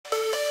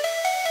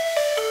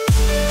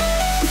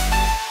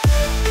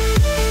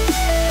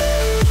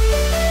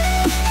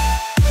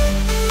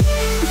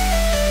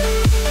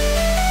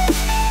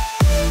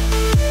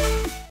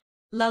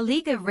La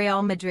Liga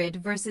Real Madrid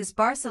vs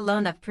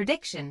Barcelona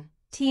prediction,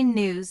 team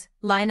news,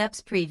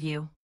 lineups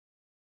preview.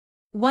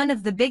 One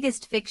of the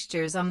biggest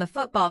fixtures on the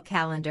football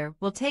calendar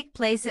will take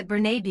place at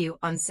Bernabeu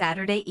on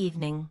Saturday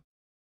evening,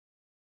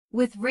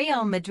 with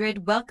Real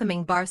Madrid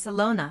welcoming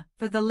Barcelona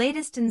for the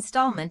latest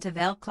installment of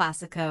El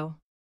Clasico.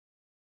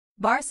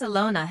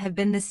 Barcelona have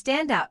been the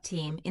standout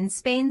team in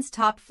Spain's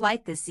top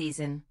flight this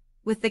season,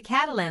 with the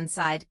Catalan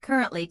side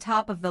currently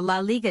top of the La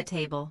Liga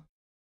table,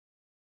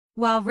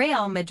 while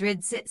Real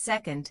Madrid sit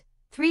second,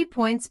 3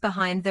 points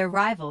behind their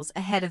rivals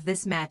ahead of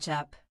this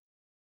matchup.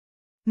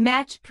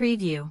 Match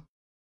preview.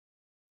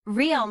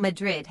 Real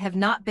Madrid have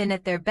not been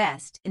at their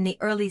best in the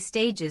early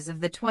stages of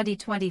the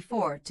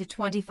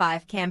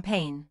 2024-25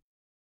 campaign,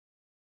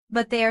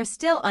 but they are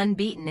still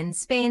unbeaten in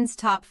Spain's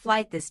top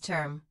flight this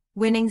term,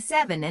 winning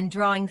 7 and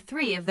drawing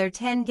 3 of their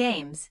 10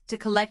 games to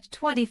collect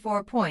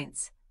 24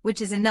 points,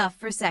 which is enough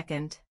for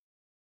second.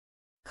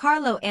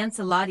 Carlo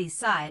Ancelotti's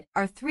side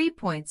are 3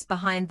 points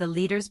behind the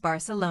leaders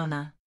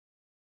Barcelona,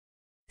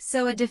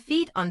 so a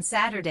defeat on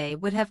Saturday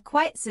would have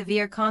quite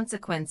severe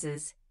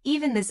consequences,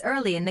 even this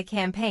early in the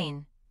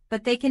campaign,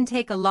 but they can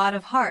take a lot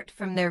of heart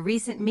from their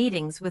recent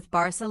meetings with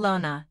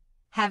Barcelona,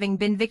 having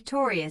been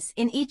victorious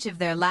in each of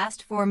their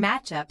last 4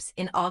 matchups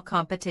in all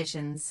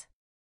competitions.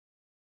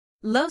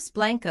 Los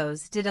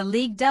Blancos did a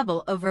league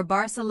double over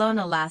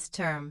Barcelona last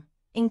term,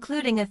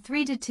 including a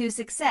 3-2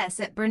 success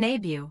at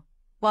Bernabeu,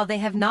 while they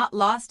have not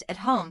lost at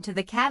home to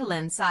the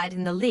Catalan side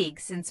in the league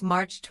since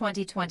March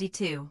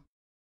 2022.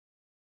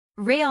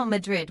 Real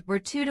Madrid were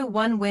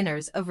 2-1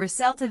 winners over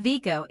Celta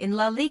Vigo in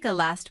La Liga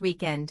last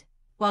weekend,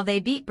 while they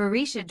beat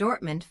Borussia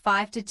Dortmund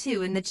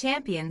 5-2 in the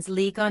Champions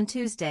League on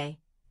Tuesday,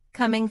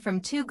 coming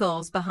from 2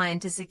 goals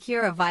behind to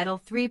secure a vital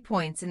 3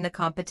 points in the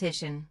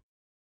competition.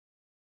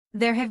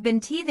 There have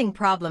been teething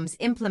problems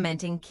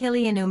implementing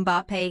Kylian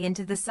Mbappé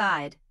into the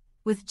side,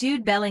 with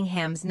Jude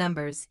Bellingham's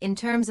numbers in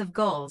terms of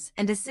goals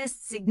and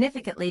assists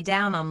significantly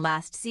down on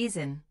last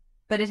season,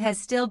 but it has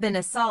still been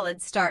a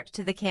solid start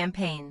to the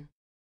campaign,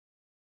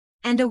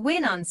 and a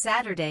win on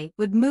Saturday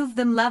would move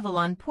them level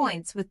on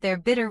points with their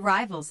bitter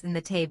rivals in the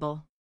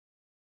table.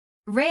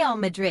 Real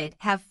Madrid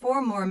have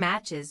 4 more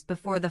matches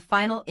before the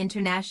final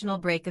international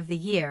break of the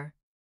year,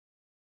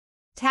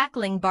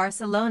 tackling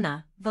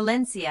Barcelona,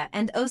 Valencia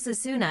and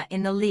Osasuna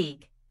in the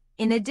league,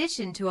 in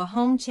addition to a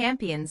home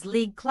Champions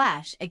League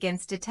clash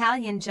against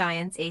Italian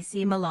giants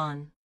AC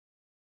Milan.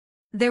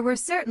 There were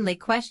certainly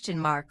question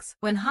marks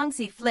when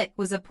Hansi Flick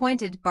was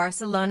appointed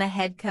Barcelona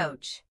head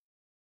coach,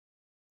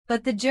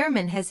 but the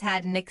German has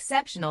had an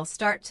exceptional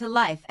start to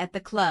life at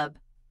the club,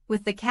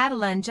 with the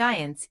Catalan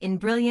giants in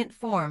brilliant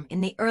form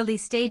in the early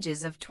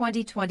stages of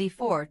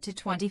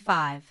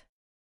 2024-25.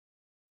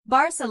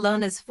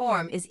 Barcelona's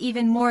form is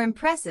even more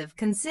impressive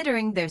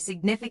considering their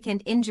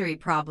significant injury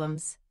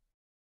problems,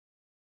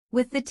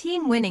 with the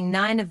team winning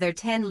 9 of their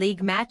 10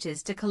 league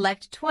matches to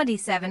collect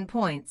 27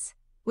 points,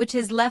 which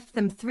has left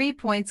them 3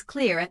 points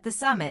clear at the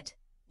summit,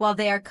 while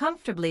they are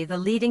comfortably the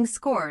leading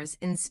scorers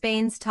in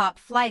Spain's top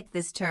flight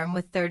this term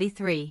with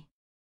 33,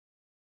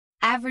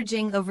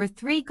 averaging over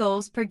 3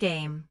 goals per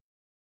game.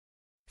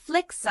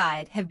 Flick's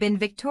side have been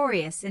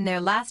victorious in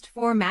their last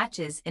 4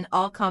 matches in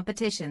all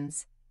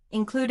competitions,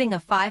 including a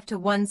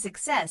 5-1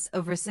 success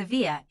over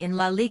Sevilla in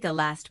La Liga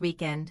last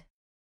weekend,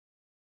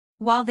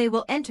 while they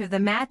will enter the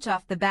match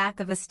off the back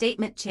of a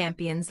statement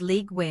Champions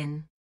League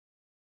win.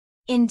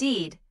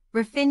 Indeed,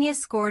 Rafinha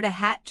scored a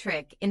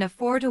hat-trick in a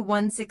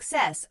 4-1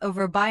 success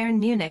over Bayern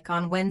Munich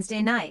on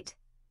Wednesday night,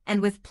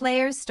 and with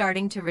players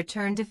starting to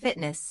return to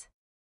fitness,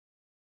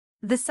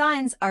 the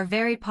signs are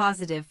very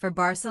positive for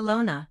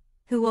Barcelona,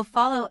 who will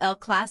follow El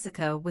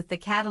Clasico with the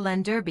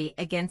Catalan derby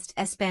against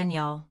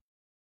Espanyol.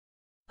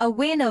 A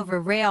win over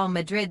Real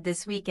Madrid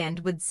this weekend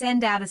would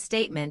send out a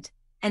statement,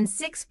 and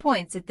 6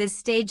 points at this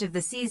stage of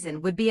the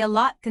season would be a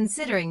lot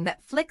considering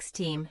that Flick's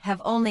team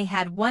have only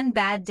had 1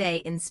 bad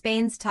day in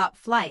Spain's top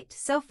flight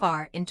so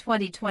far in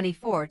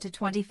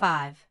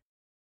 2024-25.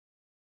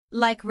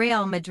 Like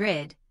Real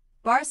Madrid,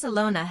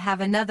 Barcelona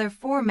have another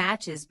 4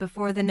 matches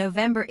before the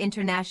November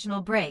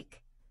international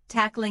break,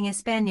 tackling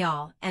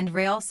Espanyol and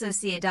Real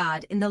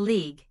Sociedad in the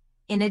league,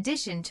 in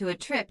addition to a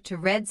trip to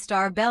Red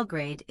Star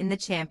Belgrade in the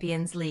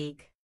Champions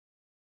League.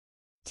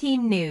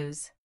 Team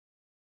news.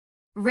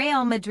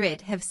 Real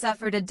Madrid have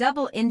suffered a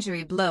double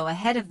injury blow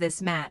ahead of this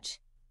match,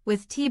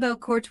 with Thibaut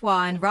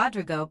Courtois and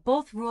Rodrigo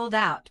both ruled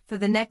out for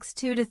the next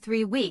 2 to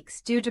 3 weeks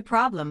due to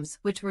problems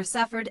which were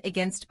suffered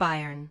against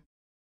Bayern.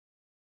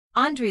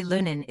 Andre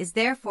Lunin is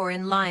therefore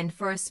in line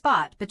for a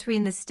spot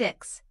between the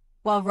sticks,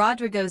 while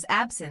Rodrigo's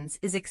absence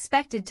is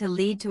expected to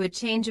lead to a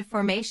change of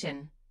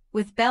formation,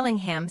 with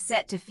Bellingham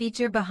set to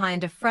feature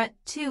behind a front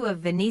 2 of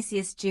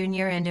Vinicius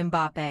Jr. and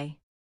Mbappé.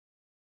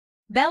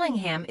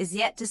 Bellingham is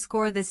yet to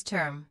score this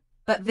term,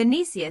 but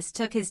Vinicius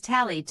took his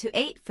tally to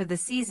 8 for the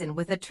season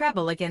with a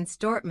treble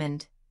against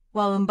Dortmund,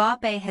 while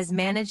Mbappé has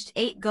managed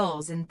 8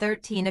 goals in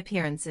 13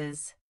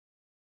 appearances.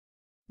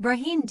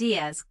 Brahim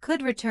Diaz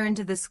could return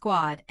to the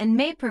squad and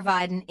may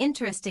provide an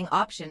interesting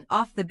option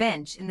off the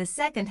bench in the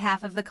second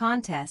half of the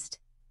contest,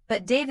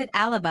 but David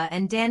Alaba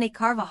and Dani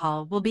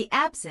Carvajal will be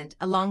absent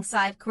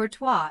alongside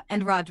Courtois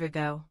and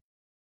Rodrigo.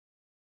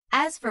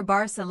 As for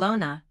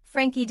Barcelona,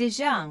 Frenkie de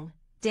Jong,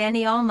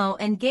 Dani Olmo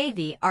and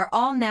Gavi are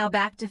all now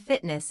back to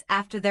fitness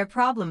after their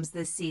problems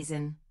this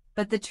season,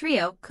 but the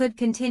trio could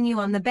continue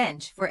on the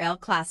bench for El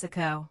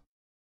Clasico.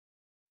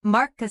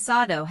 Marc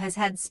Casado has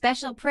had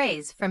special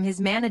praise from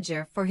his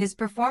manager for his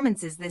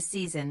performances this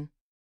season,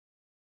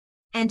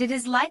 and it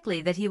is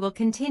likely that he will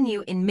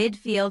continue in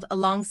midfield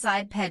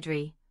alongside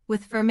Pedri,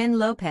 with Fermin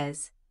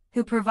Lopez,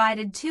 who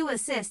provided 2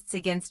 assists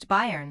against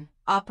Bayern,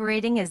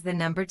 operating as the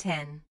number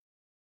 10.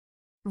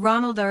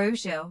 Ronald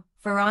Araujo,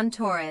 Ferran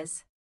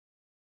Torres,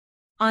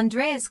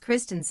 Andreas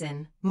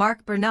Christensen,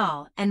 Marc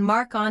Bernal and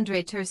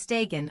Marc-Andre ter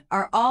Stegen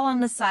are all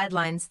on the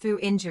sidelines through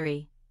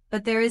injury,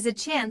 but there is a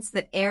chance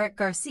that Eric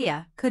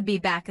Garcia could be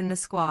back in the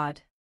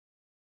squad.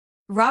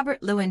 Robert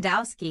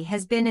Lewandowski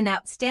has been in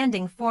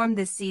outstanding form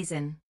this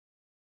season,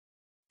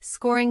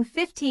 scoring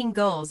 15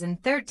 goals in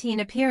 13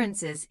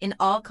 appearances in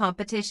all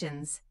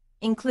competitions,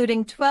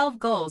 including 12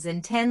 goals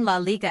in 10 La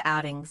Liga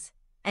outings,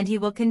 and he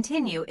will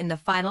continue in the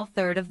final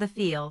third of the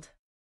field.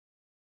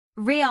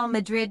 Real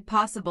Madrid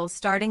possible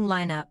starting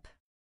lineup: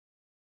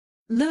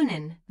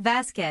 Lunin,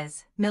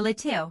 Vasquez,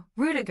 Militao,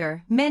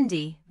 Rudiger,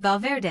 Mendy,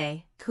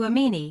 Valverde,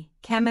 Tchouaméni,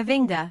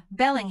 Camavinga,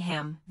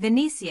 Bellingham,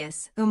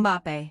 Vinicius,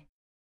 Mbappe.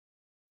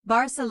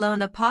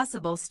 Barcelona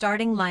possible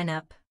starting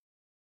lineup: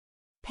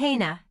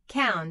 Pena,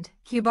 Kound,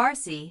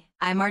 Cubarsí,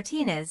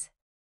 Martinez,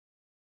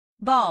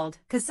 Bald,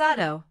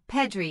 Casado,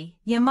 Pedri,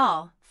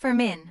 Yamal,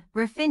 Fermin,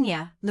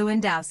 Rafinha,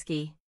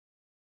 Lewandowski.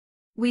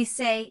 We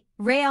say,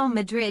 Real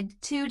Madrid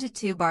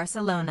 2-2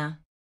 Barcelona.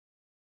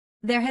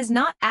 There has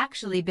not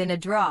actually been a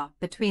draw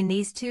between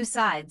these two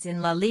sides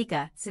in La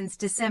Liga since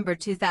December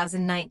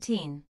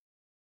 2019,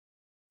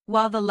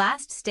 while the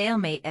last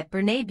stalemate at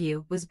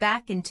Bernabeu was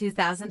back in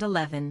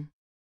 2011.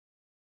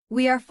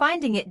 We are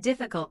finding it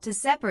difficult to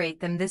separate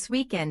them this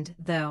weekend,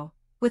 though,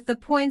 with the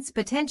points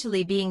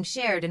potentially being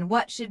shared in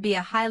what should be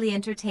a highly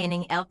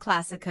entertaining El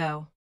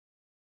Clasico.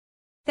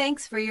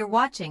 Thanks for your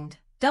watching.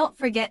 Don't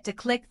forget to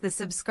click the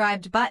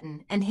subscribed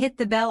button and hit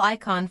the bell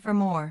icon for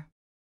more.